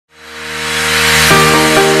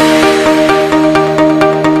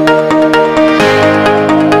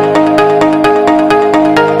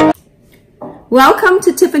Welcome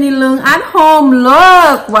to Tiffany Leung at home.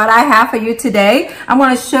 Look what I have for you today. I'm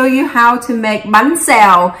going to show you how to make Banh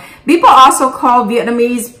Xeo. People also call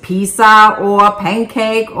Vietnamese pizza or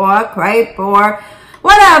pancake or crepe or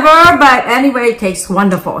whatever, but anyway, it tastes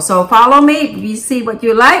wonderful. So follow me. If you see what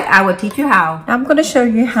you like, I will teach you how. I'm going to show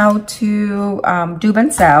you how to do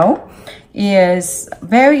Banh Xeo. It's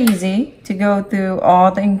very easy to go through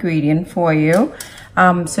all the ingredients for you.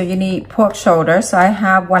 So you need pork shoulder. So I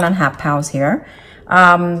have 1.5 pounds here.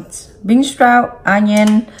 Bean sprout,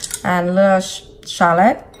 onion, and little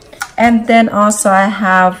shallot. And then also I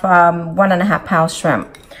have 1.5 pounds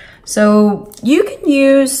shrimp. So you can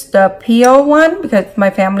use the peel one because my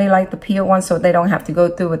family like the peel one, so they don't have to go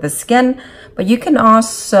through with the skin. But you can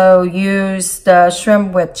also use the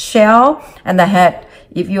shrimp with shell and the head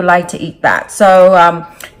if you like to eat that. So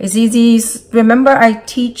it's easy. Remember, I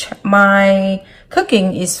teach my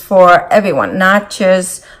cooking is for everyone, not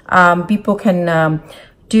just people can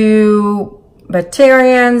do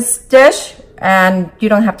vegetarian's dish and you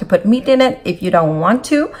don't have to put meat in it if you don't want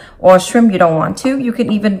to, or shrimp you don't want to. You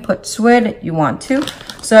can even put squid if you want to.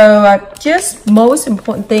 So just most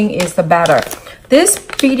important thing is the batter. This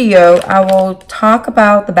video I will talk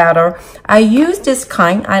about the batter. I use this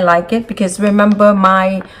kind. I like it because remember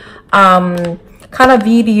my kind of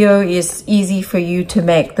video is easy for you to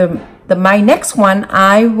make. My next one,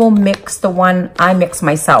 I will mix the one I mix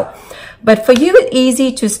myself. But for you, it's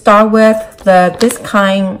easy to start with this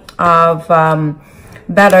kind of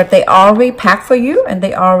batter. They already pack for you and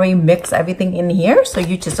they already mix everything in here. So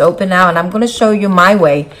you just open out and I'm going to show you my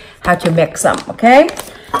way how to mix them, okay?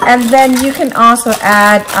 And then you can also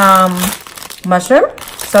add mushroom.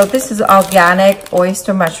 So this is organic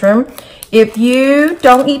oyster mushroom. If you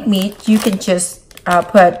don't eat meat, you can just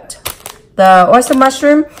put the oyster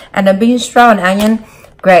mushroom and the bean sprout and onion.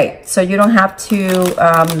 Great. So you don't have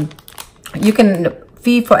to you can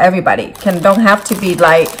feed for everybody. Don't have to be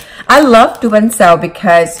like, I love Banh Xeo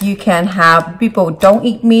because you can have people don't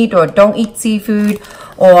eat meat or don't eat seafood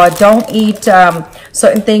or don't eat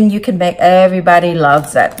certain thing. You can make, everybody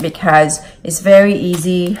loves it because it's very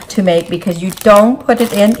easy to make because you don't put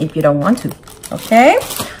it in if you don't want to. Okay,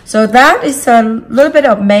 so that is a little bit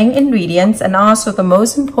of main ingredients, and also the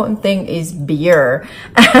most important thing is beer.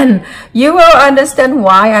 And you will understand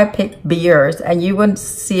why I picked beers, and you will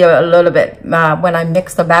see a little bit when I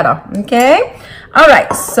mix the batter. Okay, all right,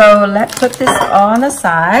 so let's put this on the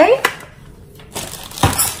side.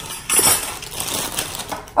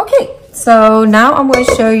 Okay, so now I'm going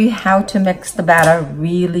to show you how to mix the batter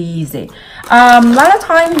really easy. A lot of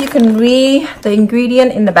time you can read the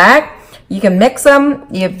ingredient in the back. You can mix them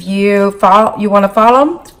if you want to follow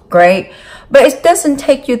them, great. But it doesn't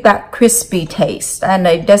take you that crispy taste, and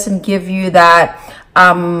it doesn't give you that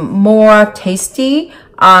more tasty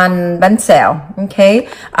on Banh Xeo. Okay,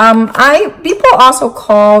 people also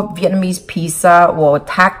call Vietnamese pizza or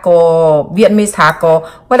taco, Vietnamese taco,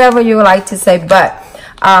 whatever you like to say, but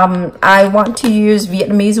I want to use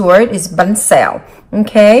Vietnamese word is Banh Xeo.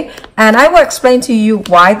 Okay, and I will explain to you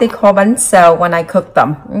why they call Banh Xeo when I cook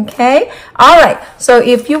them. Okay, all right, so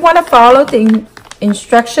if you want to follow the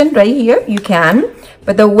instruction right here, you can,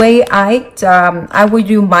 but the way I will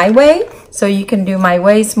do my way, so you can do my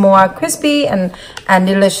way. It's more crispy and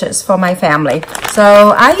delicious for my family.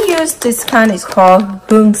 So I use this kind, it's called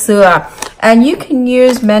Hưong Xưa, and you can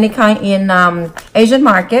use many kind in Asian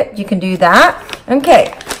market. You can do that.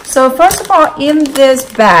 Okay, so first of all, in this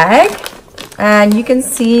bag, and you can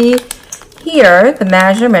see here the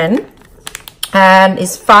measurement, and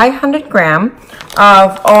it's 500 grams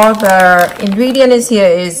of all the ingredients. Here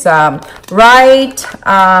is rye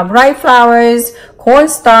flours,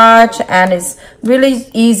 cornstarch, and it's really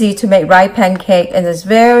easy to make rye pancake, and it's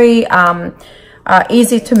very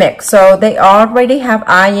easy to mix. So they already have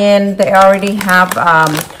iron, they already have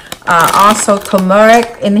also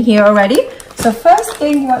turmeric in here already. So first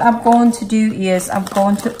thing what I'm going to do is I'm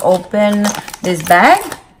going to open this bag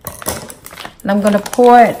and I'm going to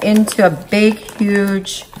pour it into a big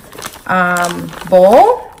huge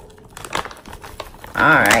bowl.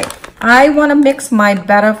 All right, I want to mix my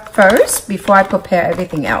batter first before I prepare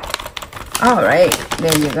everything else. All right,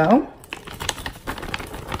 there you go.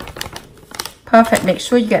 Perfect. Make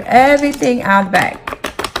sure you get everything out of the bag.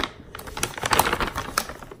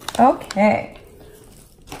 Okay.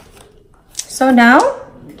 So now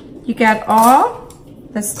you get all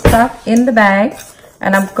the stuff in the bag,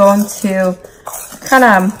 and I'm going to kind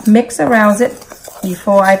of mix around it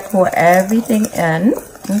before I pour everything in.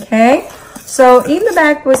 Okay, so in the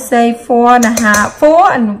bag we say 4 cup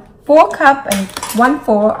and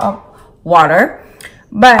 1/4 of water,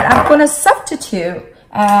 but I'm going to substitute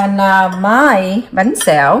And my Banh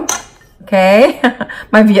Xeo, okay,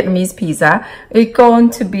 my Vietnamese pizza is going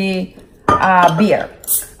to be beer.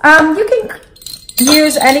 You can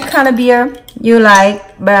use any kind of beer you like,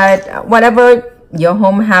 but whatever your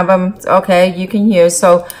home have them, okay, you can use.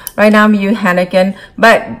 So right now I'm using Heineken,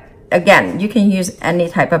 but again, you can use any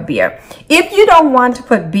type of beer. If you don't want to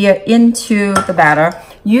put beer into the batter,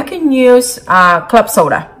 you can use club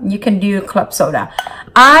soda. You can do club soda.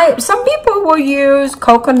 Some people will use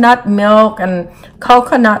coconut milk and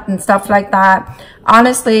coconut and stuff like that.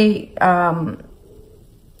 Honestly,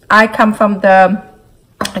 I come from the,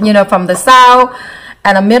 from the south,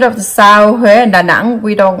 and the middle of the south here in Da Nang.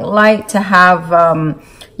 We don't like to have,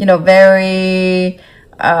 very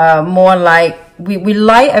more like, we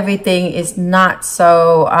like everything is not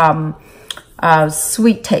so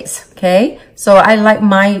sweet taste, okay? So I like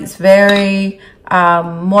mine, it's very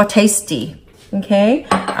more tasty, okay,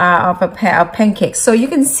 of a pair of pancakes. So you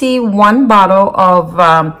can see one bottle of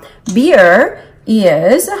beer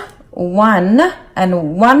is 1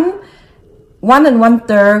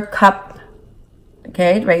 1/3 cup,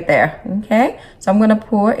 okay, right there, okay? So I'm gonna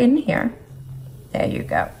pour in here. There you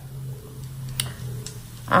go.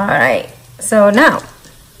 All right, so now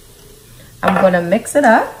I'm gonna mix it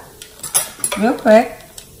up real quick.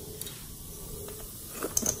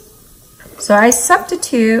 So I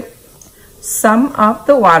substitute some of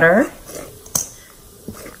the water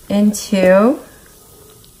into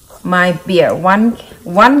my beer, one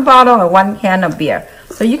bottle or 1 can of beer.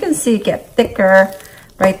 So you can see it get thicker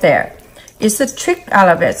right there. It's a trick out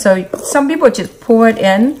of it. So some people just pour it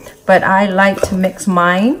in, but I like to mix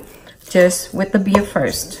mine just with the beer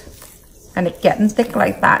first. And it's getting thick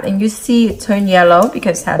like that. And you see it turn yellow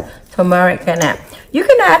because it has turmeric in it. You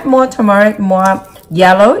can add more turmeric, more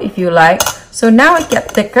yellow if you like. So now it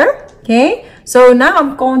gets thicker, okay? So now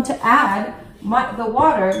I'm going to add the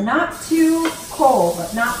water, not too cold,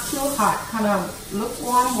 but not too hot, kind of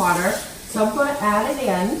lukewarm water. So I'm going to add it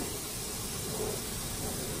in.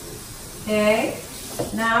 Okay,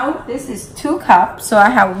 now this is 2 cups. So I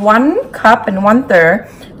have 1 cup and 1/3.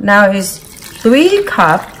 Now it's 3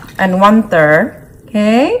 cups and 1/3.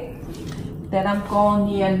 Okay, then I'm going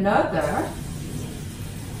to need another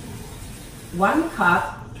 1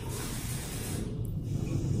 cup.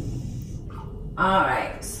 All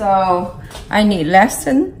right, so I need less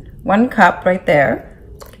than 1 cup right there.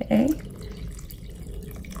 Okay,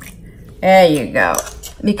 there you go.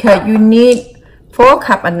 Because you need 4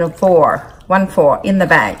 cup and 1/4 in the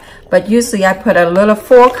bag, but usually I put a little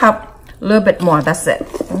 4 cup, a little bit more. That's it.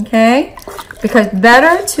 Okay, because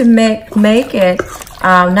better to make it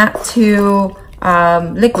not too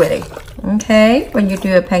liquidy. Okay, when you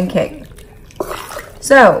do a pancake.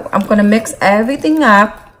 So I'm gonna mix everything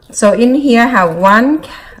up. So in here I have 1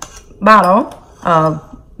 bottle of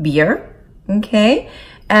beer. Okay,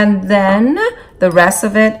 and then the rest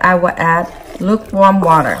of it I will add lukewarm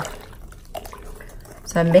water.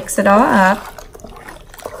 So I mix it all up.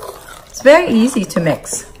 It's very easy to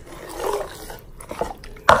mix.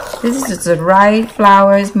 This is the rye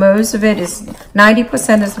flours. Most of it is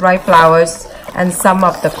 90% is rye flours and some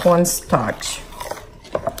of the cornstarch.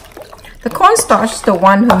 The cornstarch is the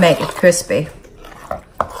one who makes it crispy.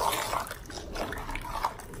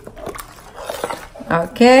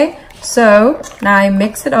 Okay, so now I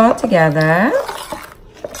mix it all together.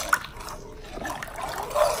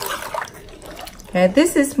 Okay,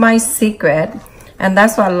 this is my secret, and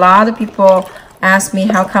that's why a lot of people ask me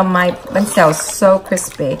how come my Banh Xeo is so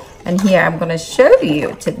crispy. And here I'm gonna show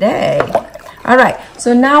you today. All right,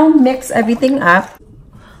 so now mix everything up.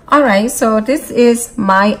 All right, so this is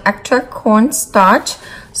my extra cornstarch.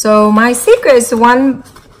 So my secret is 1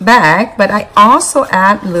 bag, but I also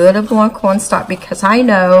add a little more cornstarch because I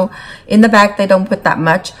know in the bag they don't put that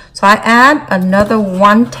much. So I add another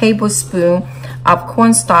 1 tablespoon of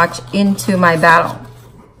cornstarch into my batter.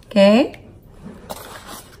 Okay,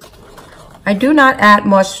 I do not add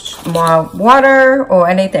much more water or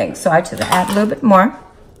anything, so I just add a little bit more.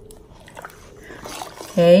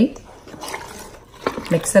 Okay,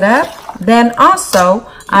 mix it up. Then also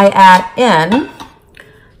I add in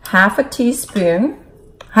half a tablespoon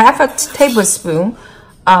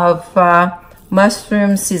of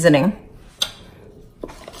mushroom seasoning,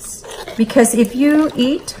 because if you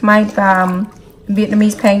eat my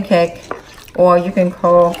Vietnamese pancake, or you can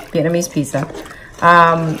call Vietnamese pizza,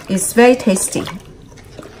 it's very tasty.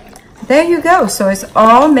 There you go. So it's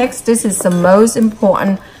all mixed. This is the most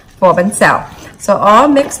important for Banh Xeo. So all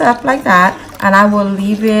mixed up like that, and I will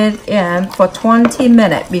leave it in for 20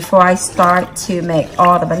 minutes before I start to make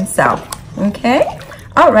all the Banh Xeo. Okay,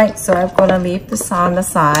 all right, so I'm gonna leave this on the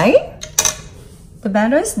side. The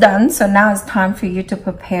batter is done, so now it's time for you to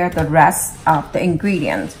prepare the rest of the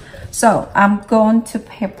ingredients. So I'm going to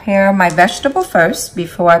prepare my vegetable first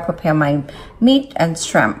before I prepare my meat and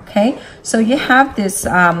shrimp, okay? So you have this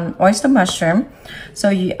oyster mushroom. So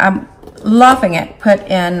I'm loving it. Put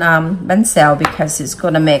in Banh Xeo because it's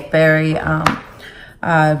going to make very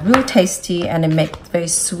real tasty, and it makes very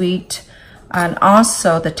sweet. And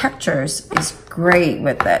also the textures is great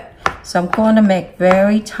with it. So I'm going to make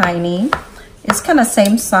very tiny. It's kind of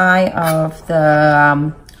same size of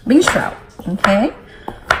the Banh Xeo, okay?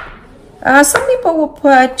 Some people will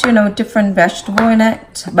put, you know, different vegetable in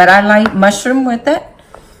it, but I like mushroom with it.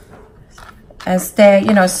 As they,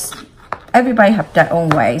 you know, everybody have their own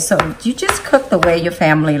way. So you just cook the way your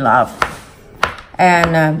family love,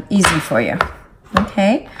 and easy for you,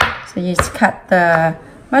 okay? So you just cut the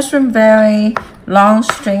mushroom very long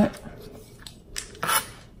string.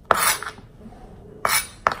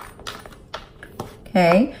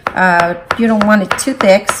 Okay, you don't want it too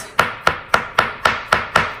thick,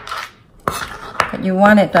 but you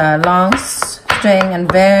want it a long string and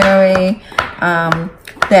very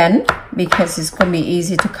thin because it's going to be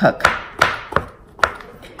easy to cook.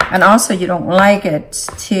 And also you don't like it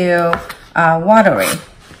too watery,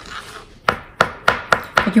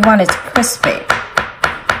 but you want it crispy.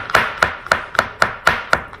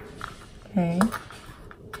 Okay.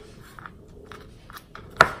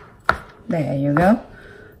 There you go.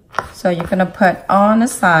 So you're gonna put on the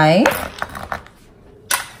side,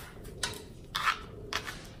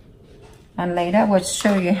 and later we'll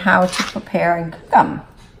show you how to prepare and cook them.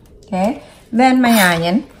 Okay. Then my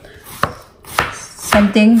onion,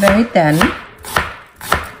 something very thin.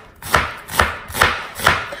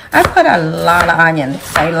 I put a lot of onions.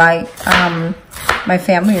 I like my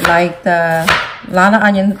family like the lot of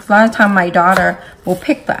onion. A lot of time my daughter will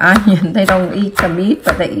pick the onion. They don't eat the meat,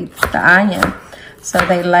 but they eat the onion. So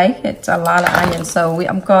they like it, a lot of onion. So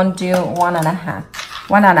I'm going to do 1.5.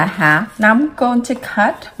 1.5. Now I'm going to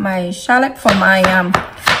cut my shallot for my,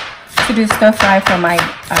 to do stir fry for my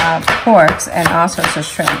porks and also to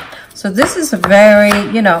shrimp. So this is a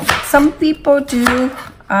very, you know, some people do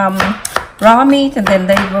raw meat and then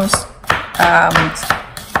they will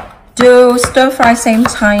do stir fry same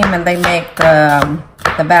time and they make the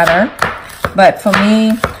batter. But for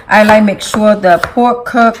me, I like make sure the pork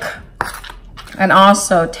cook and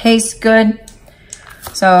also tastes good.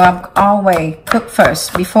 So I'm always cook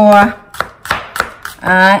first before,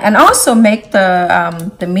 and also make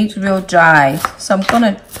the meat real dry. So I'm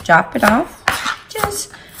gonna chop it off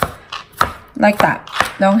just like that.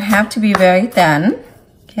 Don't have to be very thin.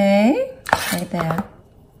 Okay, right there.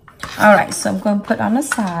 All right, so I'm gonna put on the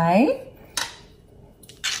side.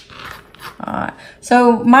 Alright,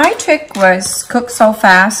 so my trick was cook so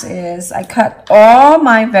fast is I cut all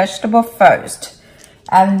my vegetable first,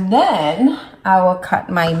 and then I will cut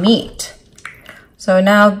my meat. So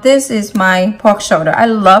now this is my pork shoulder. I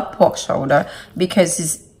love pork shoulder because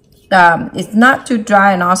it's not too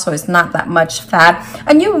dry, and also it's not that much fat.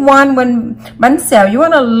 And you want, when Banh Xeo, you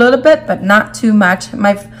want a little bit but not too much.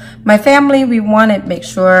 My family, we want to make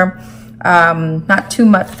sure not too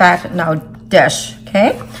much fat in our dish.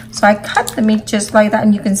 Okay, so I cut the meat just like that,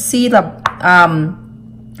 and you can see the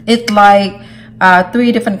it's like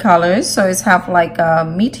 3 different colors. So it's have like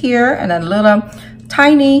meat here and a little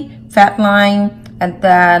tiny fat line, and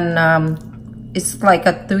then it's like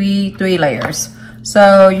a three layers.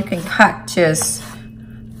 So you can cut just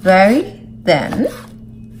very thin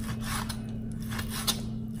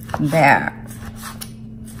there,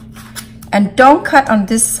 and don't cut on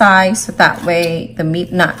this side so that way the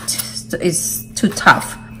meat not is too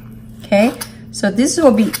tough. Okay, so this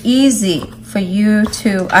will be easy for you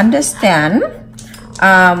to understand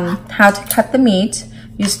how to cut the meat.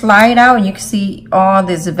 You slide out and you can see all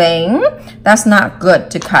this vein. That's not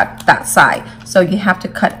good to cut that side, so you have to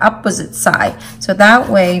cut opposite side, so that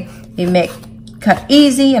way you make cut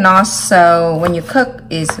easy, and also when you cook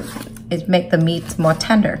it make the meat more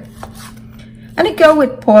tender. And it go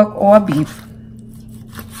with pork or beef.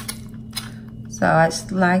 So I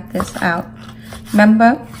slide this out.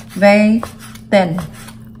 Remember, very thin.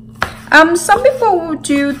 Some people will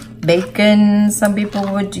do bacon, some people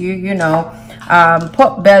will do, you know,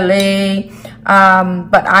 pork belly,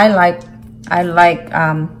 but I like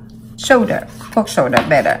shoulder, pork shoulder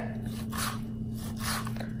better.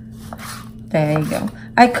 There you go.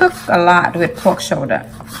 I cook a lot with pork shoulder.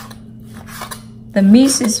 The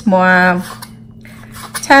meat is more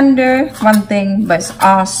tender, one thing, but it's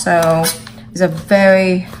also is a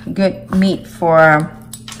very good meat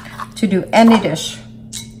to do any dish.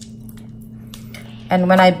 And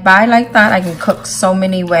when I buy like that, I can cook so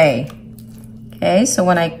many ways. Okay, so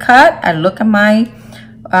when I cut, I look at my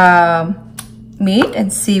meat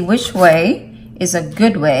and see which way is a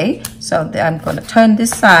good way. So I'm going to turn this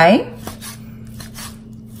side.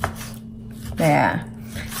 There.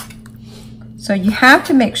 So you have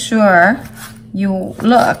to make sure you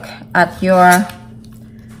look at your,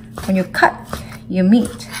 when you cut your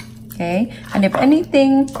meat, okay? And if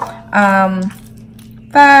anything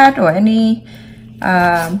fat or any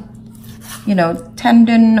you know,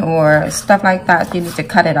 tendon or stuff like that, you need to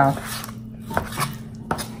cut it off.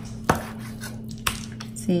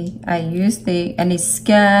 See, I use any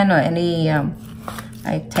skin or any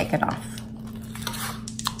I take it off.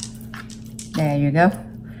 There you go.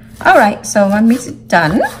 All right, so my meat is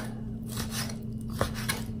done.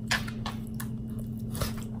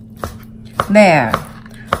 There.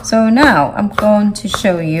 So now I'm going to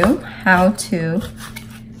show you how to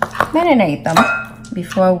marinate them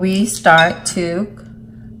before we start to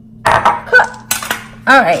cook.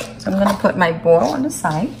 All right, so I'm gonna put my bowl on the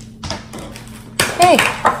side. Okay,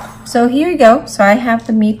 so here you go. So I have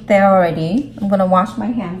the meat there already. I'm gonna wash my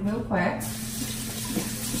hand real quick.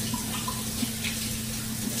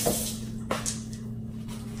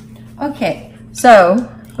 Okay, so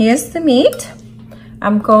here's the meat.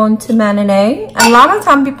 I'm going to marinate. A lot of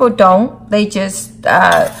time people don't. They just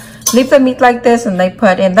leave the meat like this and they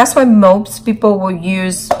put in. That's why most people will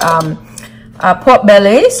use pork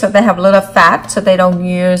belly, so they have a little fat, so they don't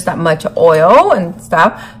use that much oil and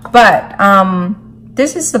stuff. But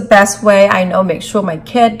this is the best way. I know, make sure my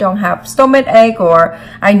kid don't have stomach ache, or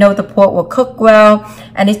I know the pork will cook well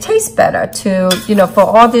and it tastes better too. You know, for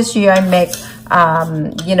all this year I make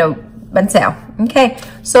you know, Banh Xeo. Okay,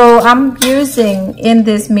 so I'm using, in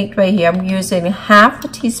this meat right here, I'm using half a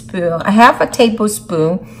tablespoon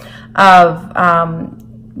of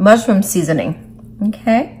mushroom seasoning.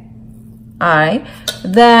 Okay, all right,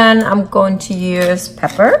 then I'm going to use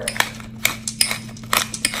pepper.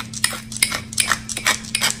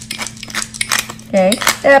 Okay,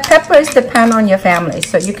 peppers depend on your family,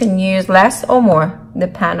 so you can use less or more,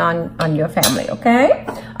 depend on your family. Okay,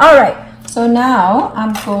 all right, so now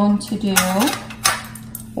I'm going to do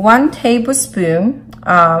 1 tablespoon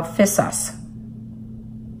of fish sauce.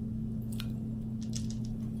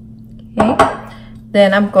 Okay,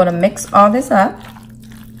 then I'm going to mix all this up.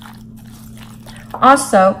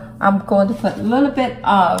 Also, I'm going to put a little bit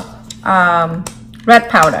of red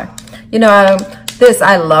powder. You know, this,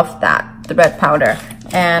 I love that, the red powder.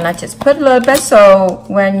 And I just put a little bit, so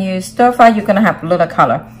when you stir fry, you're going to have a little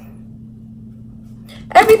color.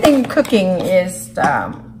 Everything cooking is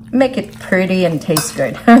make it pretty and taste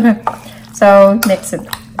good. So mix it,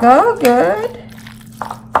 go good.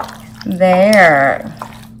 There.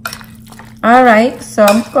 All right, so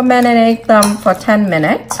I'm going to marinate them for 10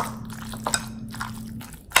 minutes.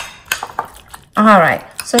 All right,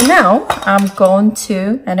 so now I'm going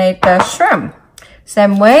to marinate the shrimp.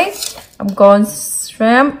 Same way, I'm going to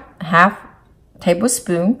shrimp, half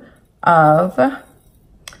tablespoon of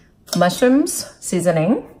mushrooms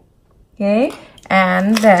seasoning. Okay,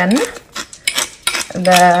 and then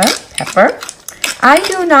the pepper. I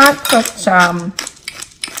do not put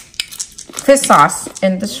fish sauce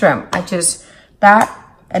in the shrimp. I just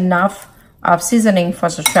enough of seasoning for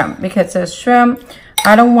the shrimp, because the shrimp,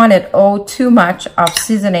 I don't want it all too much of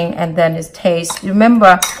seasoning and then it tastes.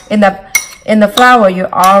 Remember, in the flour you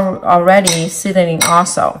are already seasoning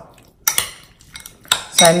also.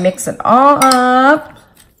 So I mix it all up.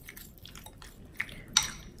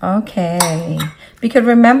 Okay, because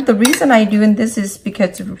remember, the reason I'm doing this is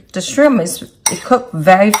because the shrimp it cooked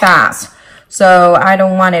very fast, so I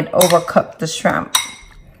don't want it overcook the shrimp.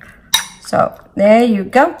 So there you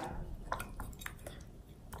go.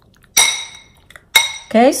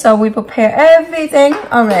 Okay, so we prepare everything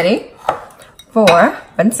already for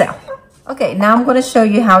Banh Xeo. Okay, now I'm going to show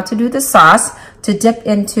you how to do the sauce to dip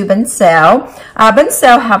into Banh Xeo. Banh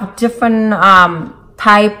Xeo have different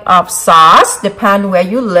type of sauce, depend where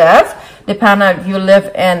you live. Depend on if you live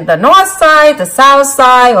in the north side, the south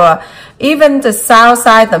side, or even the south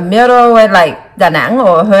side, the middle, like Da Nang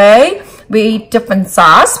or Huế. We eat different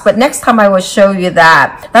sauce, but next time I will show you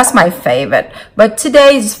that. That's my favorite. But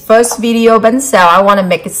today's first video, Banh Xeo, I want to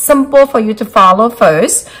make it simple for you to follow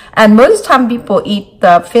first. And most time people eat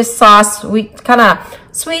the fish sauce with kind of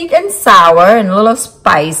sweet and sour and a little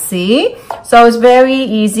spicy. So it's very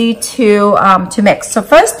easy to mix. So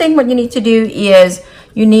first thing what you need to do is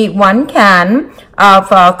you need 1 can of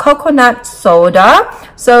coconut soda.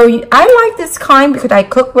 So I like this kind because I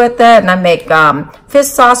cook with it and I make fish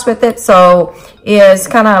sauce with it. So it's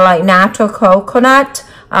kind of like natural coconut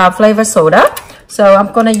flavor soda. So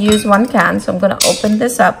I'm going to use 1 can. So I'm going to open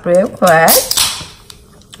this up real quick.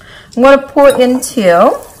 I'm going to pour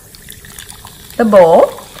into the bowl.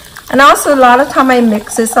 And also a lot of time I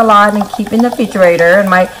mix this a lot and keep in the refrigerator, and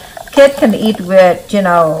my kid can eat with, you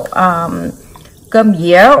know, cơm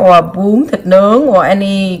dĩa or bún thịt nướng or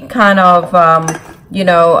any kind of you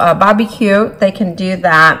know, barbecue. They can do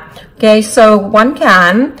that. Okay, so 1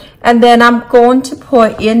 can, and then I'm going to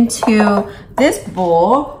put into this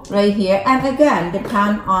bowl right here, and again,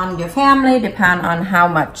 depend on your family, depend on how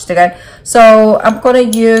much. Okay, so I'm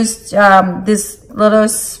going to use this little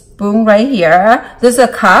spoon right here. This is a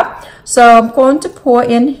cup, so I'm going to pour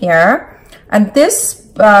in here, and this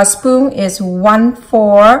spoon is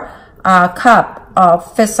 1/4 cup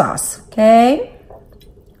of fish sauce. Okay,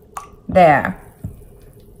 there.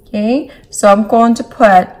 Okay, so I'm going to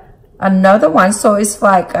put another one, so it's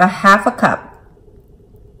like a 1/2 cup.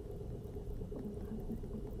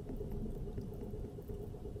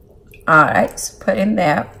 All right, so put in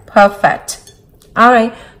there. Perfect. All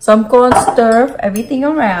right, so I'm going to stir everything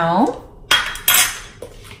around.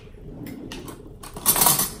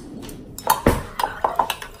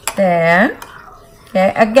 There.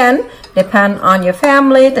 Okay, again, depend on your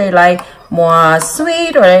family. They like more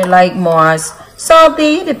sweet or they like more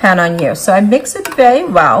salty, depend on you. So I mix it very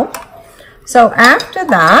well. So after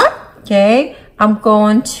that, okay, I'm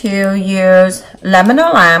going to use lemon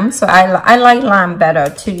or lime. So I like lime better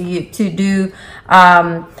to do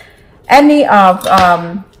any of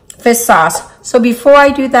fish sauce. So before I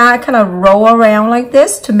do that, I kind of roll around like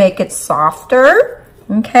this to make it softer.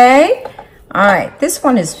 Okay, all right, this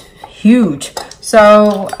one is huge.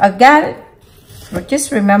 So again,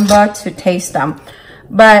 just remember to taste them.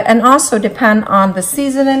 But, and also depend on the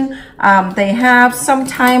seasoning they have.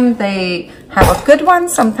 Sometimes they have a good one,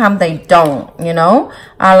 sometimes they don't, you know.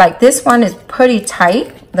 Like this one is pretty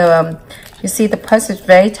tight. You see the pus is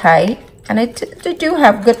very tight, and they do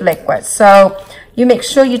have good liquid. So you make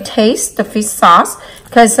sure you taste the fish sauce,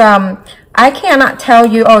 because I cannot tell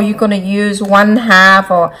you, oh, you're going to use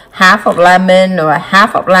 1/2 or 1/2 of lemon or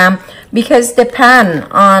 1/2 of lime, because depend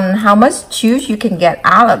on how much juice you can get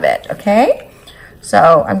out of it. Okay,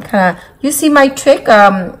 so I'm kind of, you see my trick,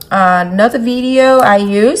 another video I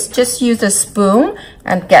just use a spoon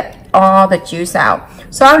and get all the juice out.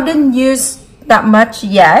 So I didn't use that much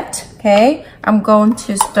yet. Okay, I'm going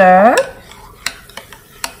to stir.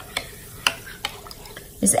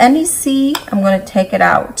 Is any seed, I'm going to take it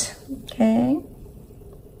out. Okay.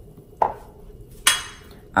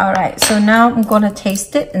 All right, so now I'm going to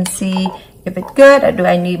taste it and see if it's good, or do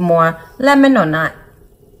I need more lemon or not.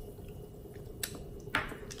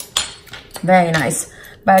 Very nice,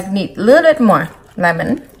 but I need a little bit more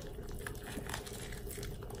lemon.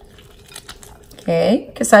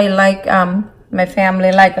 Okay, because I like, my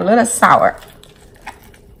family like a little sour.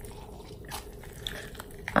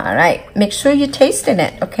 All right, make sure you taste in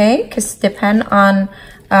it, okay? Because depend on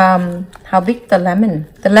how big the lemon.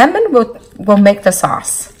 The lemon will make the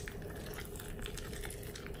sauce.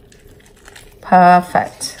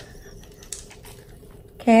 Perfect.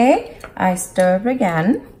 Okay, I stir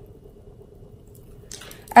again.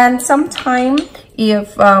 And sometimes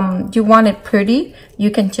if you want it pretty, you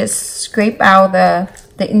can just scrape out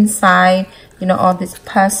the inside, you know, all this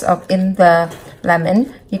pus in the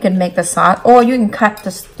lemon. You can make the sauce, or you can cut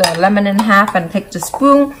the lemon in half and take the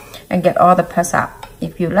spoon and get all the pus out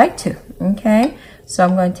if you like to. Okay, so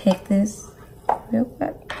I'm going to take this real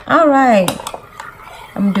quick. All right,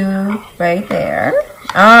 I'm doing right there.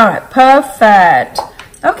 All right, perfect.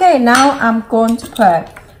 Okay, now I'm going to put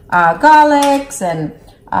garlics and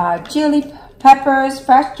chili peppers,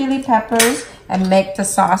 fresh chili peppers, and make the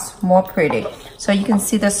sauce more pretty. So you can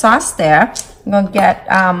see the sauce there. I'm going to get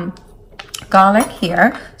garlic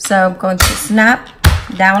here. So I'm going to snap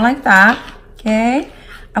down like that. Okay,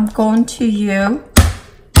 I'm going to use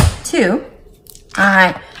 2. All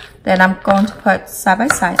right, then I'm going to put side by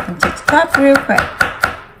side and just chop real quick.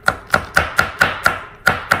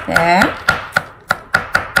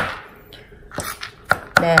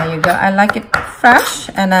 There you go. I like it fresh,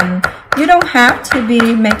 and then you don't have to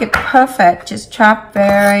make it perfect. Just chop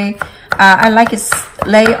very. I like it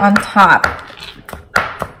lay on top.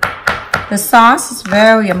 The sauce is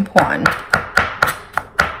very important.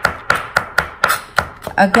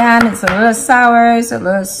 Again, it's a little sour, it's a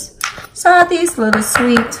little salty, it's a little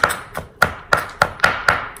sweet,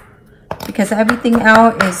 because everything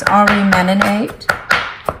else is already marinated.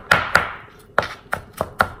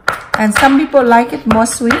 And some people like it more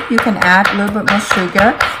sweet. You can add a little bit more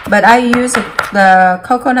sugar, but I use the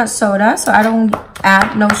coconut soda, so I don't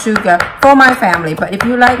add no sugar for my family. But if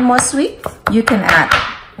you like more sweet, you can add.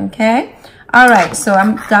 Okay, all right, so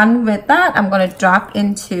I'm done with that. I'm going to drop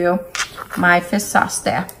into my fish sauce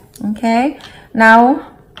there. Okay,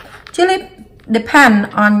 now chili depend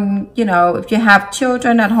on, you know, if you have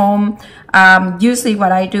children at home. Usually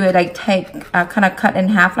what I do is I take kind of cut in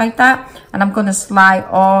half like that, and I'm going to slide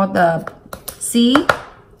all the seed,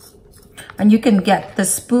 and you can get the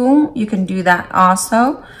spoon, you can do that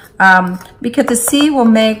also, because the seed will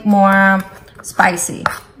make more spicy.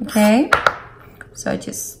 Okay, so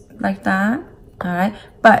just like that. All right,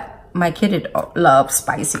 but my kid loves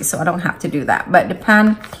spicy, so I don't have to do that. But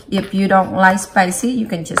depend, if you don't like spicy, you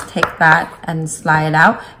can just take that and slide it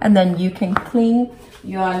out, and then you can clean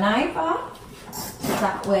your knife off, so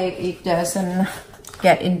that way it doesn't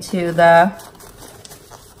get into the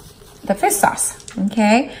fish sauce.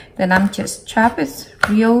 Okay, then I'm just chop it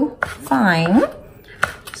real fine,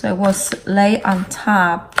 so it will lay on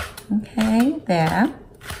top. Okay, there.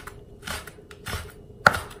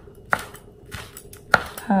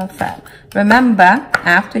 Perfect. Remember,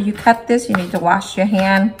 after you cut this, you need to wash your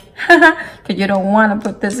hand, because you don't want to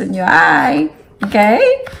put this in your eye. Okay,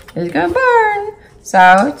 it's gonna burn.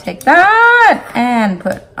 So take that and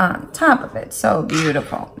put on top of it. So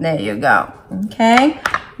beautiful. There you go. Okay,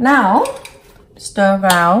 now stir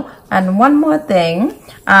around. And one more thing,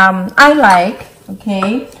 I like,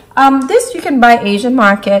 okay, this you can buy Asian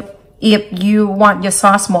market if you want your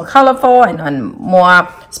sauce more colorful and more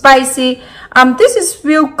spicy. This is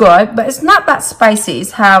real good, but it's not that spicy.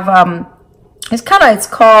 It's have it's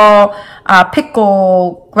called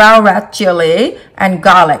pickle ground red chili and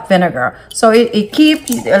garlic vinegar. So it keeps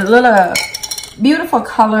a little beautiful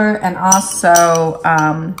color, and also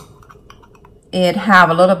it have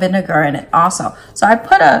a little vinegar in it also. So I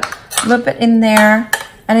put a little bit in there,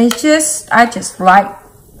 and I just like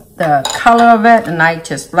the color of it, and I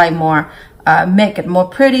just like more make it more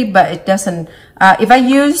pretty, but it doesn't. If I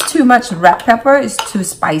use too much red pepper, it's too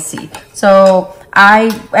spicy. So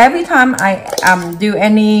every time I do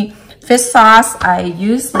any fish sauce, I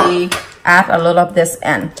usually add a little of this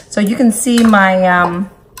in. So you can see my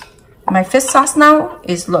my fish sauce now.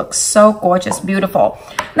 It looks so gorgeous, beautiful.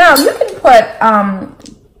 Now you can put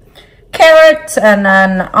carrots, and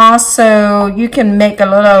then also you can make a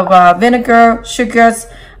little vinegar, sugars,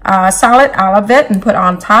 salad out of it and put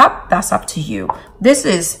on top. That's up to you. This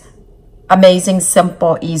is amazing,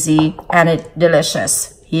 simple, easy, and it's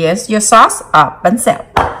delicious. Here's your sauce of Banh Xeo.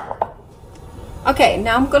 Okay,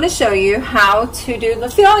 now I'm going to show you how to do the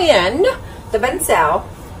fill-in. The Banh Xeo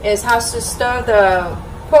is how to stir the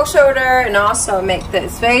pork shoulder and also make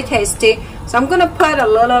this very tasty. So I'm going to put a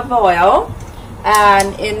little of oil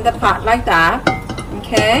and in the pot like that.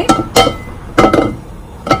 Okay.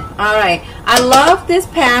 All right. I love this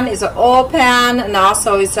pan. It's an oil pan, and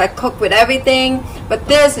also it's cooked with everything. But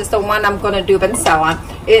this is the one I'm going to do Banh Xeo on.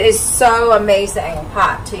 It is so amazing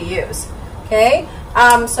pot to use. Okay.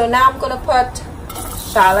 So now I'm going to put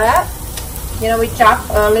shallot, you know, we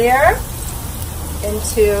chopped earlier,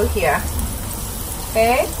 into here.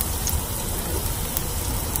 Okay.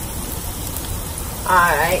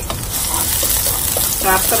 All right. So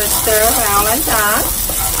I'm going to stir around like that.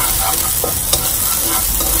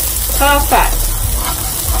 Perfect.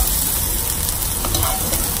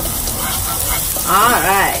 All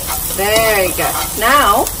right. Very good.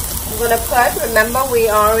 Now I'm going to put, remember we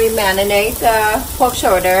already marinate the pork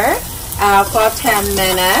shoulder for 10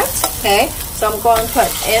 minutes. Okay. So I'm going to put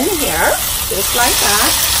in here, just like that.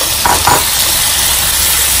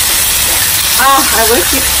 Oh, I wish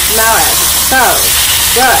you could smell it. So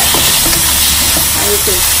good. And you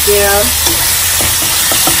can still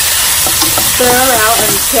stir around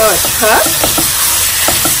until it's cooked.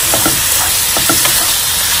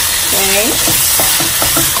 Okay.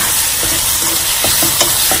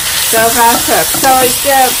 So far cooked. So it's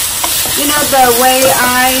you know, the way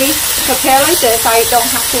I prepare like this, I don't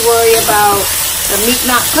have to worry about the meat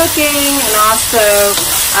not cooking, and also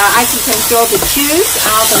I can control the juice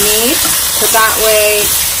out of the meat, so that way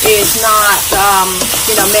it's not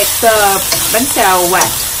you know, make the Banh Xeo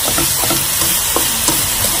wet.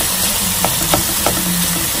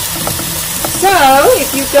 So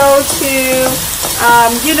if you go to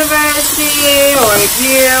university, or if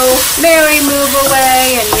you marry, move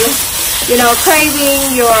away, and you know,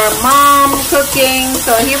 craving your mom cooking,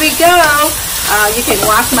 so here we go. You can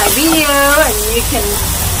watch my video and you can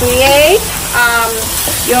create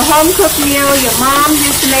your home cooked meal your mom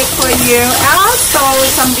used to make for you. Also,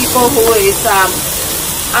 some people who is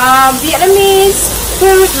Vietnamese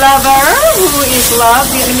food lover, who is love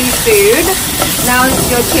Vietnamese food. Now is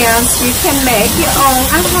your chance. You can make your own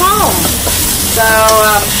at home. So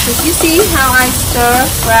did you see how I stir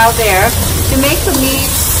around there to make the meat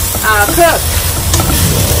cook?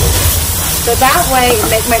 So that way it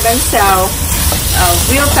make my Banh Xeo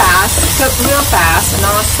real fast, cook real fast, and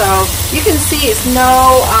also you can see it's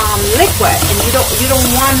no liquid, and you don't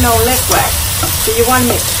want no liquid. So you want to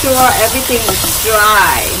make sure everything is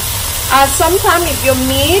dry. Sometimes if your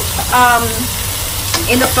meat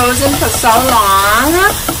in the frozen for so long,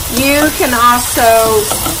 you can also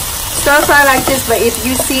stir fry like this. But if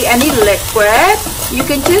you see any liquid, you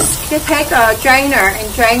can just take a drainer and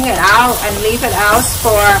drain it out and leave it out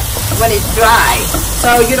for when it's dry.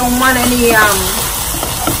 So you don't want any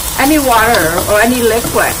water or any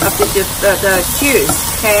liquid of the juice.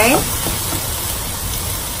 Okay.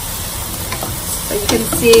 So you can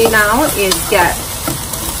see now it's get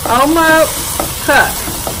almost cooked.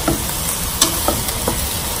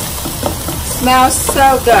 Smells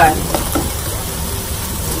so good.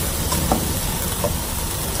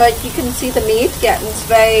 So you can see the meat getting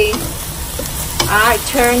very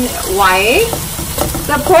turn white.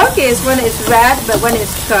 The pork is when it's red, but when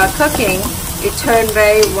it's cooking, it turns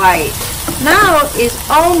very white. Now it's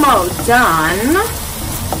almost done.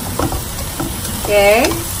 Okay,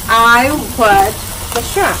 I put the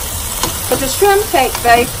shrimp. But the shrimp takes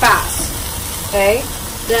very fast. Okay,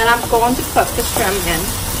 then I'm going to put the shrimp in.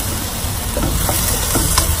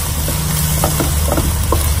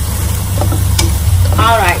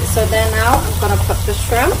 Alright, so then now I'm going to put the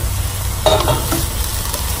shrimp.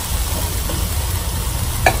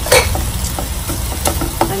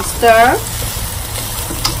 And stir.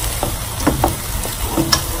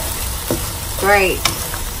 Great.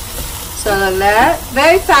 So let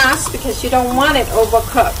very fast because you don't want it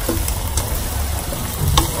overcooked.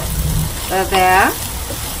 So there.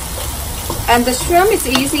 And the shrimp is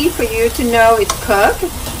easy for you to know it's cooked.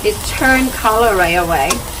 It turns color right away.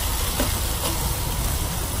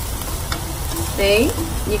 See?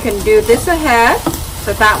 You can do this ahead,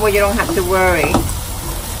 so that way you don't have to worry.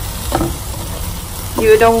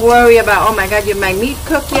 You don't worry about, oh my god, did my meat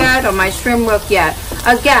cook yet or my shrimp cook yet?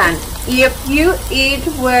 Again, if you eat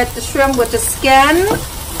with the shrimp with the skin,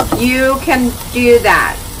 you can do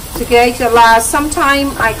that. Okay, so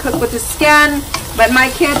sometimes I cook with the skin, but my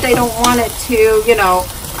kids, they don't want it to, you know,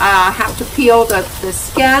 have to peel the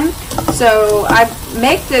skin. So I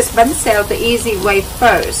make this Banh Xeo the easy way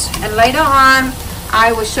first, and later on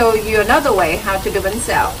I will show you another way how to do Banh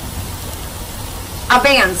Xeo,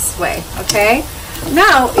 advanced way. Okay,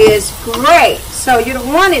 now is great. So you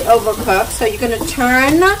don't want it overcooked, so you're going to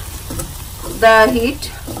turn the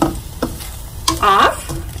heat off,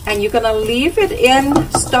 and you're going to leave it in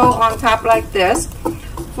stove on top like this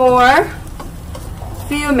for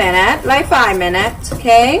few minutes, like 5 minutes.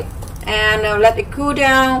 Okay, and let it cool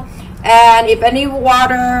down, and if any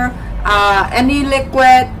water, any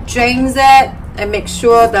liquid, drains it, and make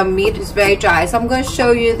sure the meat is very dry. So I'm going to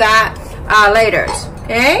show you that later.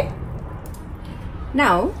 Okay,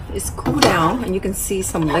 now it's cool down and you can see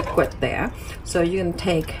some liquid there, so you can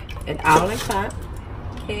take it out like that.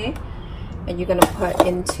 Okay, and you're going to put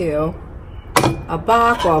into a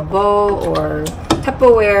box or a bowl or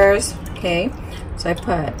Tupperwares. Okay, so I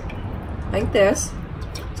put like this,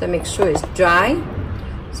 so make sure it's dry.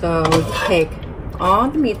 So take all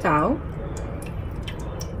the meat out.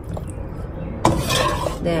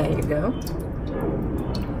 There you go.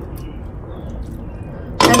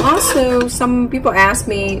 And also some people ask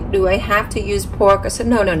me, do I have to use pork? I said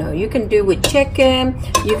no. You can do with chicken,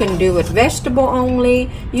 you can do with vegetable only,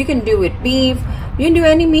 you can do with beef, you can do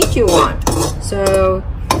any meat you want. So,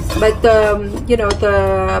 but you know,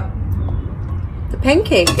 the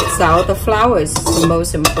pancake itself, the flour is the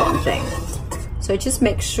most important thing. So just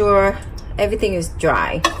make sure everything is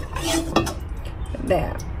dry.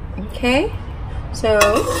 There. Okay, so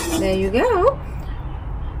there you go.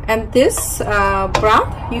 And this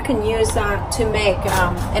broth, you can use that to make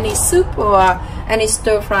any soup or any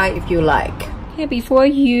stir fry if you like. Okay, before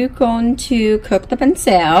you going to cook the Banh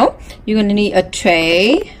Xeo, you're going to need a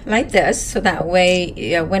tray like this, so that way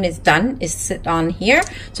when it's done, it sit on here,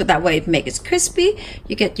 so that way it makes it crispy.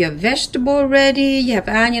 You get your vegetable ready, you have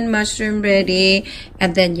onion, mushroom ready,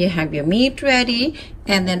 and then you have your meat ready,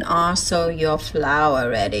 and then also your flour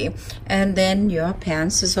ready, and then your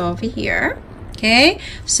pans is over here. Okay,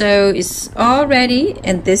 so it's all ready,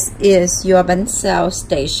 and this is your Banh Xeo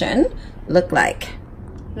station look like.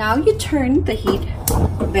 Now you turn the heat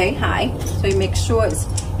very high, so you make sure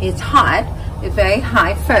it's hot, it's very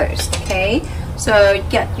high first. Okay, so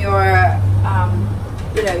get your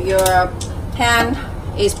you know, your pan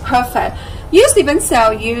is perfect. Usually Banh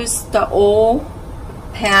Xeo use the old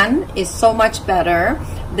pan is so much better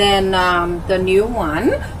than the new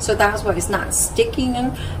one, so that's why it's not sticking.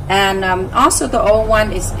 And also the old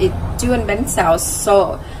one is doing Banh Xeo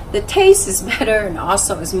so the taste is better and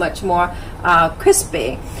also is much more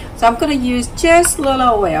crispy. So I'm going to use just a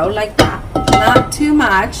little oil like that, not too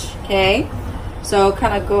much, okay? So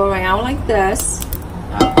kind of go around like this.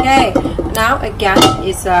 Okay, now again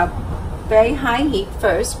it's a very high heat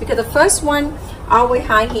first, because the first one always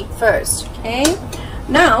high heat first, okay?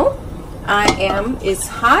 Now it's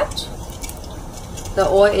hot. The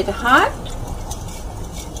oil is hot.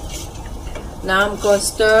 Now I'm going to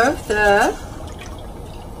stir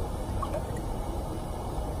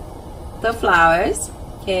the flours,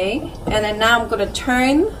 okay? And then now I'm going to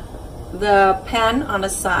turn the pan on the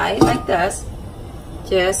side like this,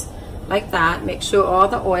 just like that. Make sure all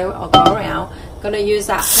the oil will go around. Going to use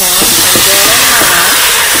that pan and go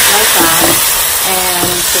like that,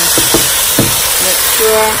 and just make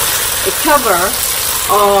sure it covers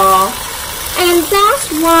all. And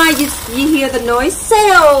that's why you hear the noise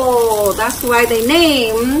Xeo. That's why the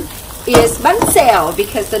name is Banh Xeo,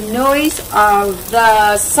 because the noise of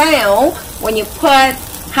the sound when you put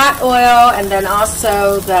hot oil and then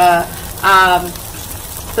also the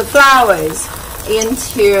flours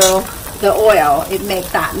into the oil, it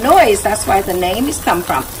makes that noise. That's why the name is come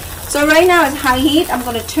from. So right now it's high heat. I'm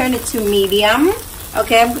going to turn it to medium.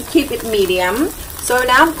 Okay, I'm going to keep it medium. So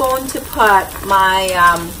now I'm going to put my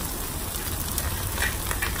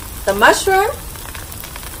the mushroom,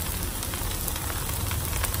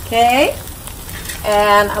 okay,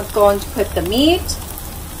 and I'm going to put the meat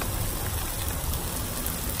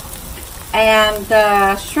and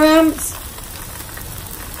the shrimps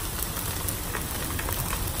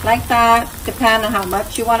like that, depending on how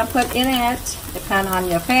much you want to put in it, depending on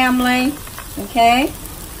your family, okay,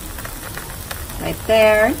 right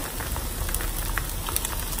there.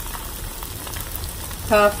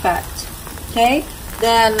 Perfect. Okay,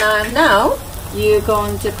 then now you're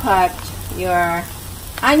going to put your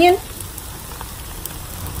onion.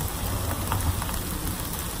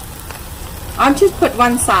 I just put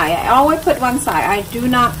one side. I always put one side. I do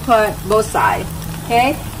not put both sides.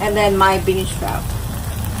 Okay, and then my bean sprout.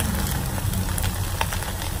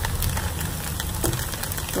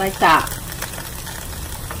 Like that.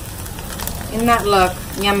 Doesn't that look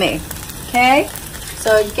yummy? Okay,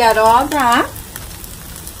 so you get all that.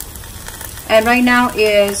 And right now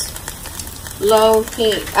is low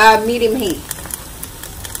heat, medium heat.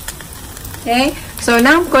 Okay, so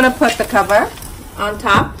now I'm going to put the cover on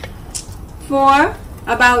top for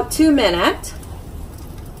about 2 minutes.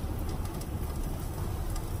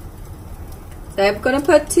 So I'm going to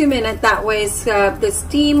put 2 minutes. That way, the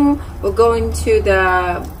steam will go into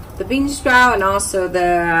the bean sprout and also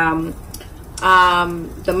the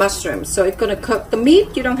mushrooms. So it's going to cook the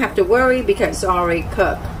meat. You don't have to worry because it's already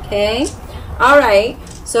cooked. Okay. All right,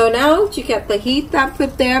 so now you get the heat that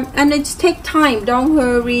put there, and it just take time. Don't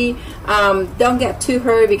hurry. Don't get too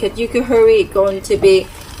hurry, because you could hurry, it's going to be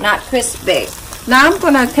not crispy. Now I'm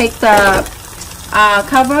gonna take the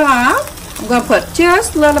cover off. I'm gonna put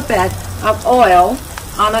just a little bit of oil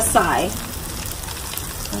on the side.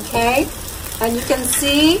 Okay, and you can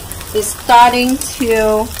see it's starting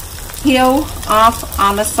to peel off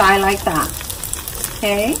on the side like that.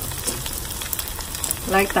 Okay,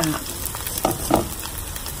 like that.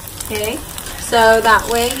 Okay, so that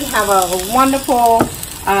way you have a wonderful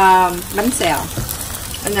Banh Xeo,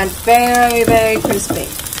 and then very, very crispy.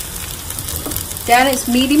 Then it's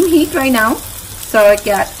medium heat right now, so it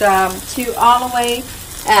gets to all the way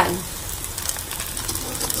in.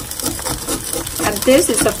 And this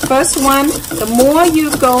is the first one. The more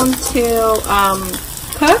you're going to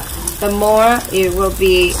cook, the more it will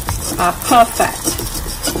be perfect.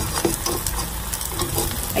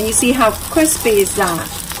 And you see how crispy is that?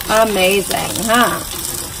 Amazing, huh?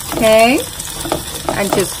 Okay,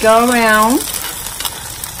 and just go around.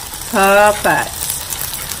 Perfect.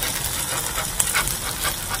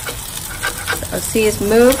 So see it's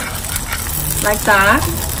move like that.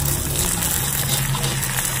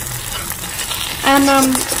 And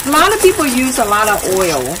a lot of people use a lot of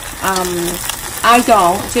oil. I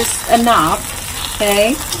don't, just enough,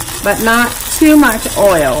 okay? But not too much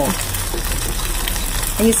oil.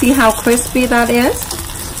 And you see how crispy that is?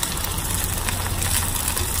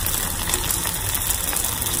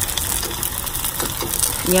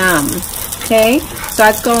 Yum. Okay, so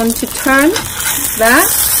I'm going to turn that,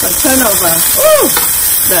 so turn over. Ooh,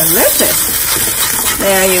 delicious.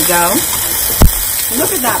 There you go.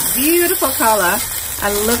 Look at that beautiful color,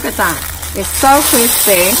 and look at that. It's so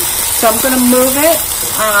crispy. So I'm going to move it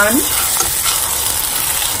on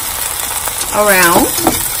around.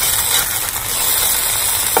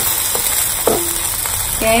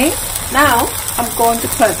 Okay, now I'm going to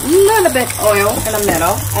put a little bit oil in the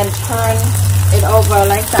middle and turn it over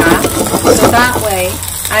like that, so that way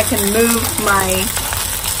I can move my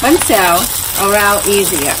bánh xeo around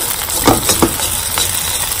easier.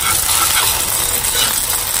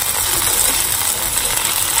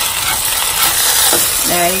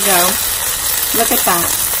 There you go. Look at that.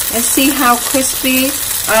 And see how crispy?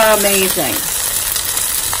 Amazing.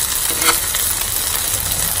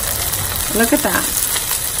 Look at that.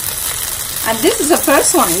 And this is the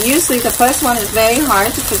first one. Usually the first one is very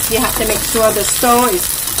hard because you have to make sure the stove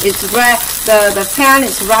is right, the pan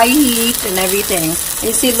is right heat and everything. And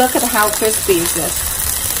you see, look at how crispy is this.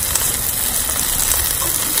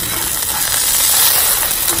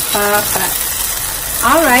 Perfect.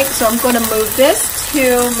 Alright, so I'm going to move this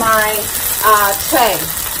to my tray.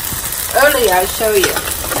 Earlier I showed you,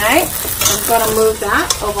 right? I'm going to move that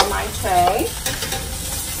over my tray.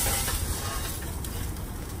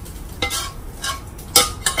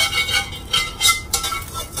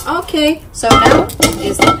 Okay, so now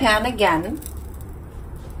is the pan again.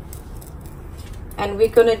 And we're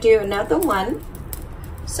going to do another one.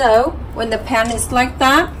 So when the pan is like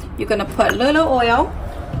that, you're going to put a little oil.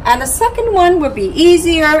 And the second one will be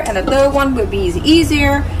easier, and the third one will be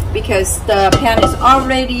easier because the pan is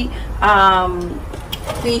already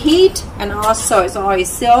preheat, and also it's already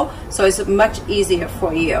sealed, so it's much easier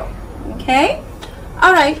for you. Okay?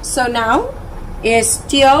 Alright, so now it's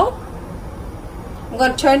still, I'm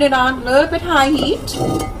going to turn it on a little bit high heat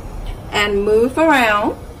and move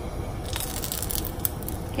around.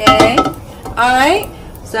 Okay? Alright,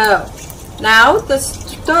 so now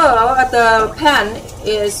the pan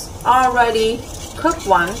is already cooked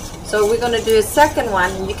one, so we're going to do a second one,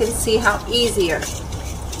 and you can see how easier.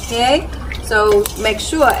 Okay, so make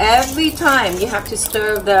sure every time you have to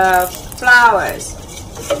stir the flours.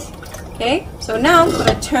 Okay, so now I'm going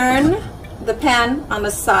to turn the pan on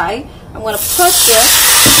the side. I'm going to put this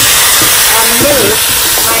and move,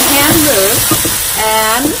 my hand move,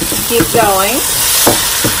 and keep going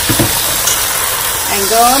and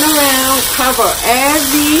going around, cover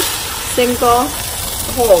every single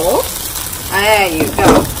hole. There you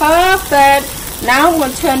go. Perfect. Now I'm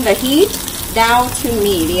going to turn the heat down to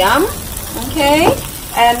medium. Okay,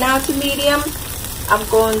 and now to medium, I'm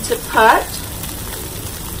going to put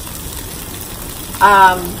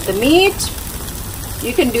the meat.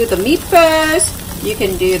 You can do the meat first, you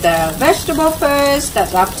can do the vegetable first,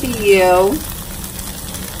 that's up to you.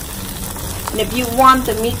 And if you want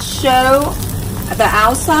the meat show the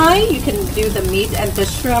outside, you can do the meat and the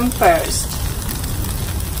shrimp first.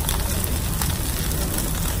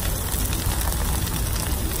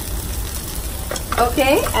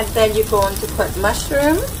 Okay, and then you're going to put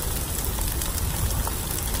mushroom,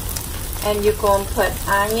 and you're going to put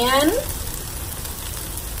onion,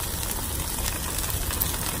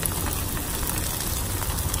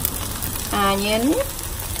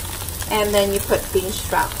 and then you put bean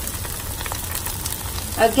sprout.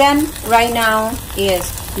 Again, right now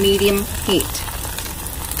is medium heat.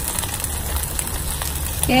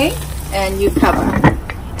 Okay, and you cover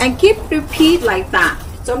and keep repeat like that.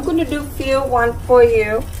 So I'm going to do few one for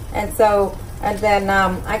you, and then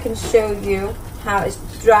I can show you how it's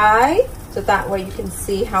dry, so that way you can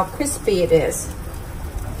see how crispy it is.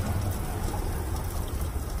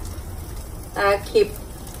 Keep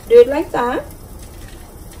do it like that.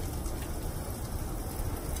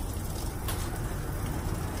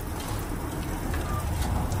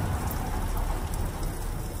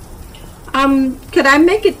 Could I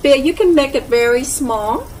make it big? You can make it very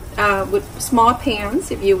small with small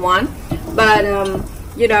pans if you want, but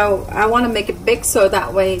you know, I want to make it big so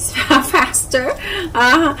that way it's faster,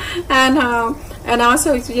 and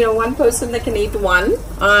also, you know, one person that can eat one.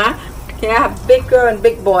 Okay, I have big girl and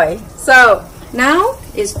big boy. So now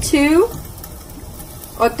it's 2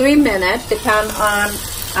 or 3 minutes, depending on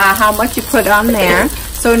how much you put on there.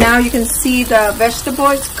 So now you can see the vegetable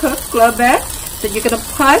is cooked a little bit. So you're gonna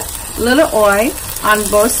put a little oil on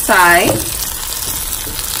both sides.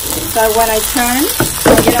 So when I turn,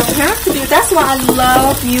 you don't have to do. That's why I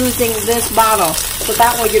love using this bottle. So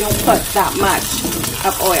that way you don't put that much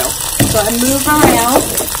of oil. So I move around,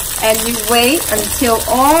 and you wait until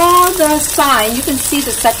all the sides. You can see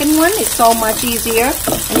the second one is so much easier,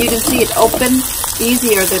 and you can see it open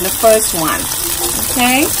easier than the first one.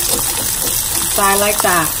 Okay, so I like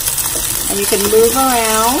that, and you can move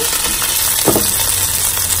around.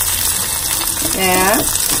 Yeah,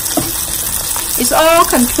 it's all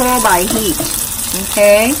controlled by heat.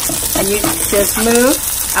 Okay, and you just move.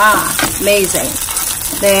 Amazing.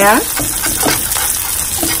 There,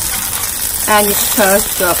 and you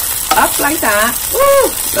just up like that. Woo,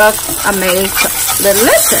 looks amazing,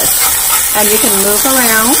 delicious. And you can move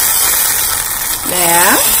around.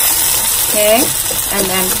 There. Okay, and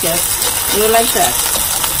then just do like this.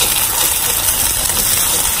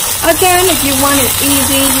 Again, if you want it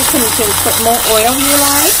easy, you can just put more oil you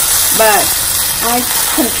like, but I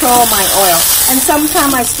control my oil. And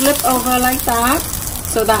sometimes I flip over like that,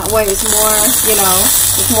 so that way it's more, you know,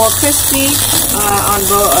 it's more crispy on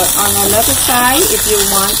another side if you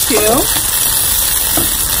want to.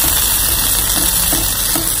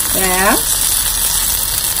 There.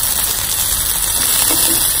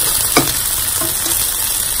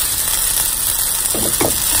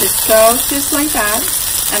 Just go just like that,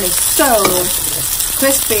 and it's so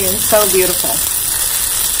crispy and so beautiful.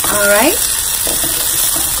 All right.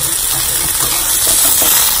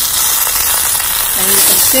 And you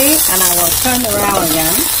can see, and I will turn around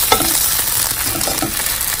again.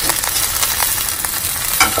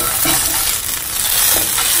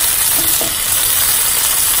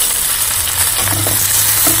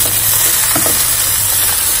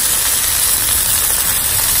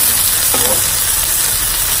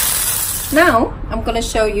 Now, I'm going to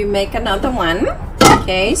show you make another one.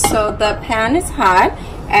 Okay, so the pan is hot,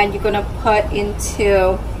 and you're going to put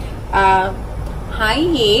into high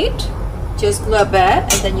heat, just a little bit,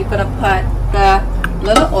 and then you're going to put the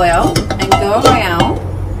little oil and go around.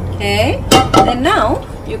 Okay, and now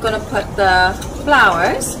you're going to put the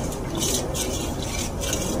flowers.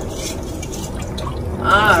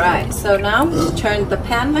 Alright, so now turn the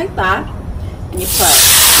pan like that, and you put,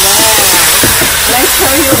 yeah. Let's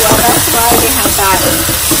show you, well, that's why we have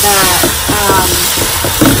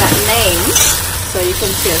that name. So you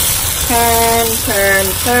can just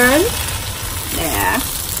turn. There.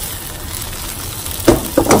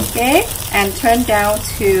 Okay, and turn down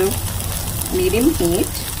to medium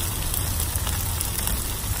heat.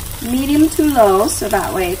 Medium to low, so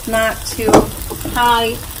that way it's not too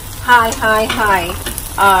high.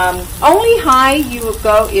 Only high you will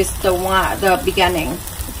go is the beginning.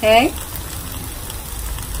 Okay.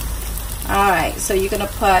 Alright, so you're going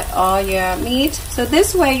to put all your meat. So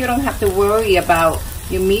this way you don't have to worry about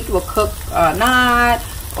your meat will cook or not,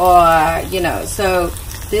 or, you know, so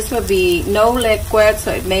this will be no liquid,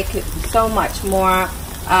 so it makes it so much more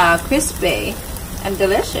crispy and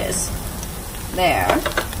delicious. There.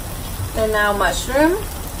 And now mushroom.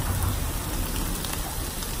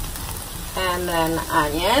 And then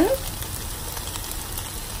onion.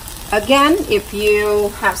 Again, if you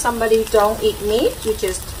have somebody who don't eat meat, you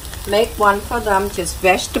just make one for them, just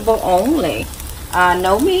vegetable only,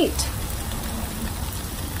 no meat,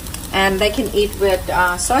 and they can eat with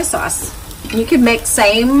soy sauce. You can make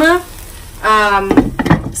same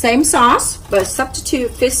sauce, but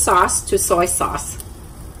substitute fish sauce to soy sauce.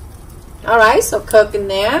 All right, so cook in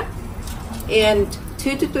there in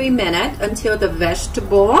 2 to 3 minutes until the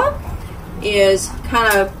vegetable is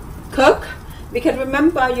kind of cooked. Because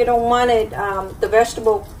remember, you don't want it the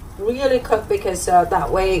vegetable really cooked, because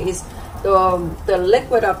that way is the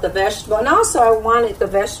liquid of the vegetable, and also I wanted the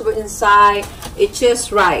vegetable inside it's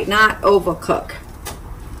just right, not overcooked,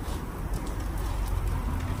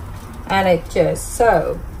 and it's just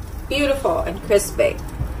so beautiful and crispy.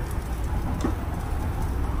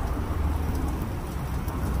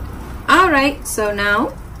 All right, so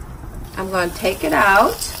now I'm going to take it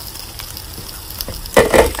out,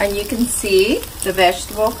 and you can see the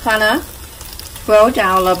vegetable kind of roll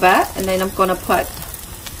down a little bit, and then I'm going to put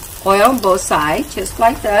oil on both sides, just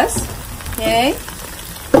like this. Okay.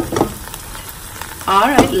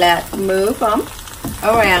 Alright, let's move them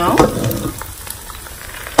around.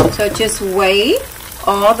 So just wait,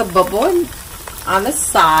 all the bubble on the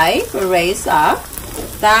side will raise up.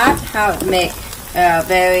 That's how it makes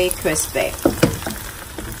very crispy.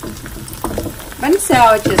 Banh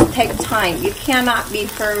Xeo just take time. You cannot be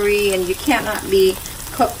hurry, and you cannot be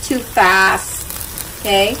cooked too fast.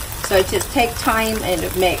 Okay, so it just take time, and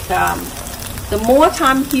it make the more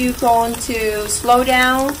time you're going to slow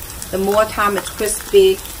down, the more time it's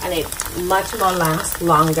crispy, and it much more lasts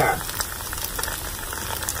longer.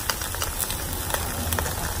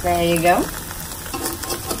 There you go.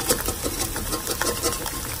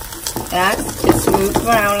 That's just move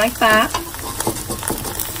around like that.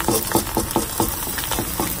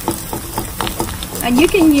 And you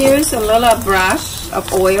can use a little brush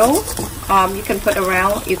of oil. You can put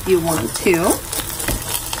around if you want to.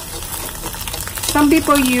 Some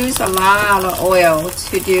people use a lot of oil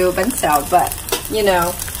to do Banh Xeo, but you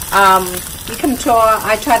know, you control.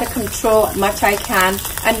 I try to control as much I can.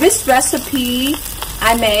 And this recipe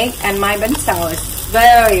I make, and my Banh Xeo is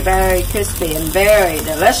very, very crispy and very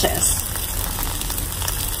delicious.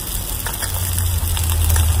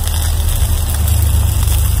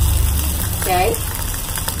 Okay.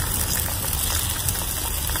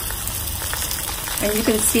 And you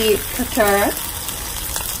can see it turn.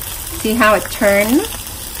 See how it turned?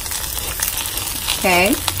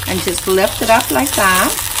 Okay, and just lift it up like that.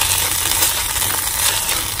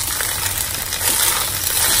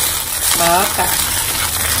 Okay.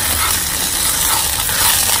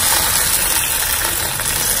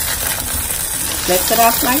 Lift it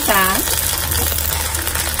up like that.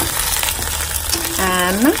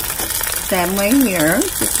 And same way here.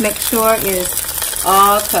 Just make sure it's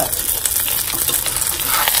all cooked.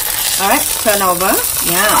 Alright, turn over.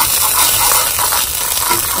 Yeah.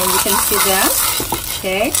 And you can see that.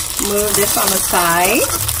 Okay, move this on the side.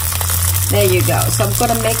 There you go. So I'm going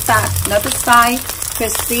to make that another side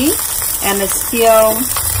crispy, and it's still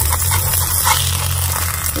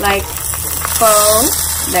like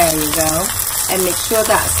faux. There you go. And make sure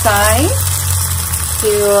that side to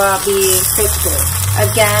be crispy.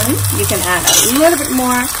 Again, you can add a little bit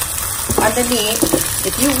more underneath.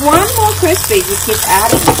 If you want more crispy, you keep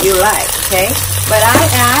adding if you like, okay? But I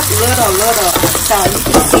add little, so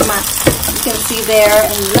you can see there,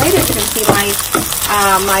 and later you can see my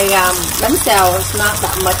Banh Xeo is not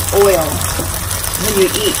that much oil when you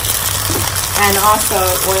eat, and also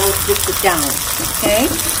oil dips it down, okay?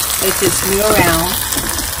 It just move around.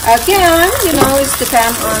 Again, you know, it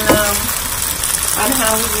depends on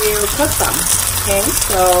how you cook them, okay?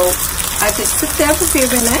 So I just sit there for a few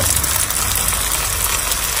minutes.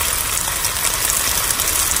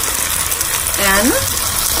 And I'm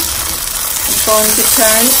going to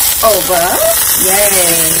turn over.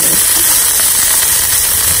 Yay!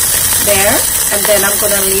 There. And then I'm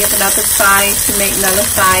going to leave another side to make another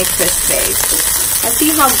side crispy. I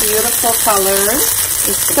see how beautiful color.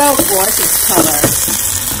 It's so gorgeous color.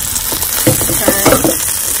 Okay.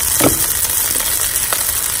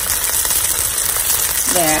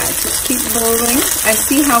 There. Just keep moving. And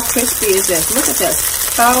see how crispy is this. Look at this.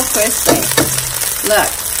 So crispy.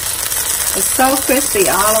 Look. It's so crispy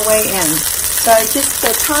all the way in. So it's just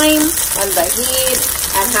the time and the heat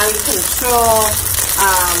and how you control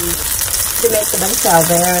to make the Banh Xeo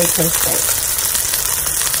very crispy.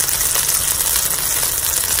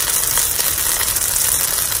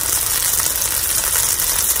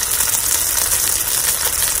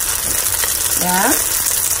 Yeah.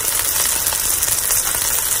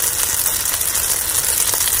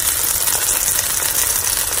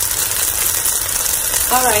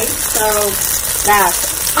 Alright, so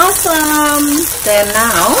that's awesome. Then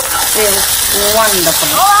now it's wonderful.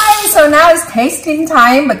 Alright, so now it's tasting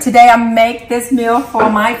time, but today I make this meal for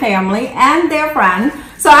my family and their friend.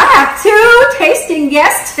 So I have two tasting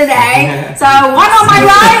guests today. So one on my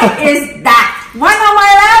right is that. One on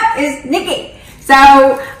my left is Nikki.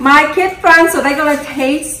 So my kid friends, so they're gonna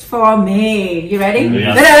taste for me. You ready?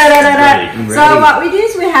 Yes. So what we do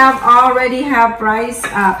is we already have rice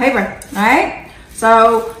paper, right?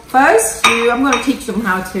 So first, I'm going to teach them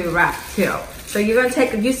how to wrap too. So you're going to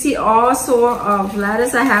take, you see all sort of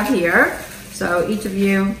lettuce I have here. So each of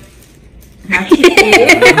you have to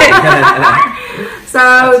eat.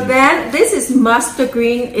 So then this is mustard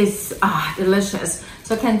green. Is delicious.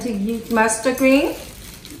 So can you eat mustard green?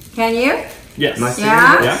 Can you? Yes.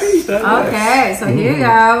 Yeah? Okay, so here you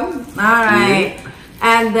go. All right.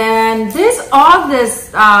 And then all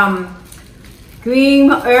this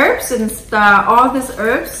green herbs and all these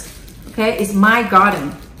herbs, okay, is my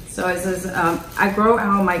garden. So it's I grow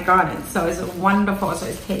out of my garden. So it's wonderful. So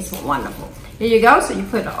it tastes wonderful. Here you go. So you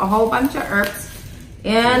put a whole bunch of herbs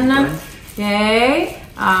in. Okay.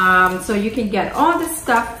 So you can get all this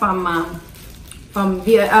stuff from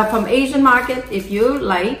Asian market if you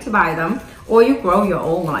like to buy them, or you grow your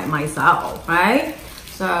own like myself, right?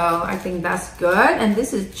 So I think that's good. And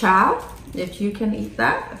this is chow, if you can eat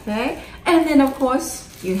that, okay? And then of course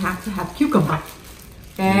you have to have cucumber,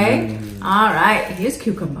 okay? All right, here's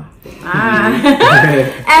cucumber.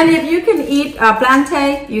 And if you can eat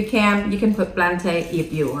plantain, you can put plantain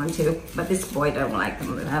if you want to, but this boy don't like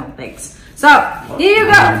them, I don't think. So here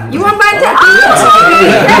you go. You want plantain?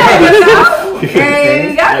 There you go. There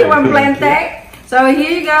you go. You want plantain? So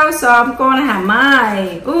here you go. So I'm gonna have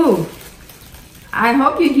my. Ooh, I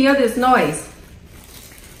hope you hear this noise.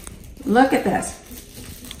 Look at this.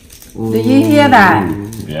 Ooh. Do you hear that?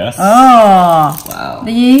 Yes. Oh. Wow.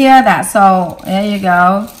 Do you hear that? So there you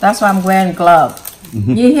go. That's why I'm wearing gloves.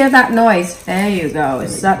 You hear that noise? There you go.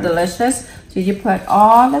 It's so delicious. So you put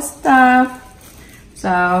all the stuff.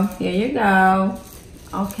 So here you go.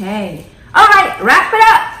 Okay. All right. Wrap it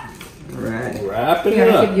up. All right. Wrap it Here,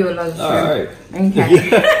 up. I'll give you a little all right. Okay.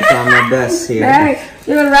 Try my best here. Okay.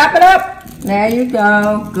 You're gonna wrap it up. There you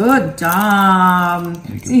go. Good job.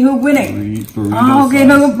 See who's winning. Burrito Oh, okay,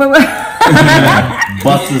 no.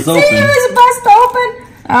 Bust this open. See, it's bust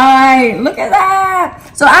open. All right, look at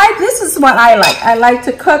that. So this is what I like. I like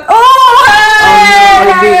to cook. Oh, hey,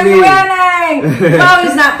 that is winning. Oh,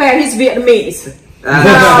 it's not fair. He's Vietnamese.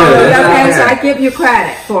 Okay, so I give you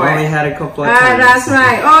credit for it. Only had a couple of times. That's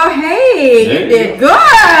right. Oh, hey, you did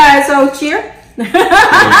good. So cheer.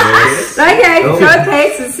 Okay, go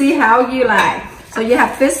taste and see how you like. So you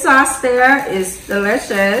have fish sauce there. It's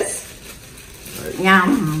delicious.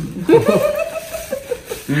 Yum.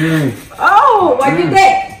 Oh, what do you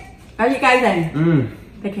think? How you guys think?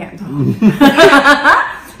 They can't talk.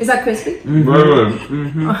 Is that crispy?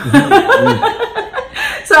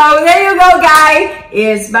 So there you go, guys.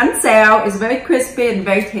 It's Banh Xeo. It's very crispy and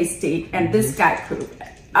very tasty. And this guy proved it.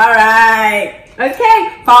 All right.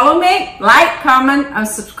 Okay. Follow me, like, comment, and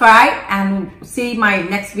subscribe. And see my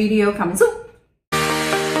next video coming soon.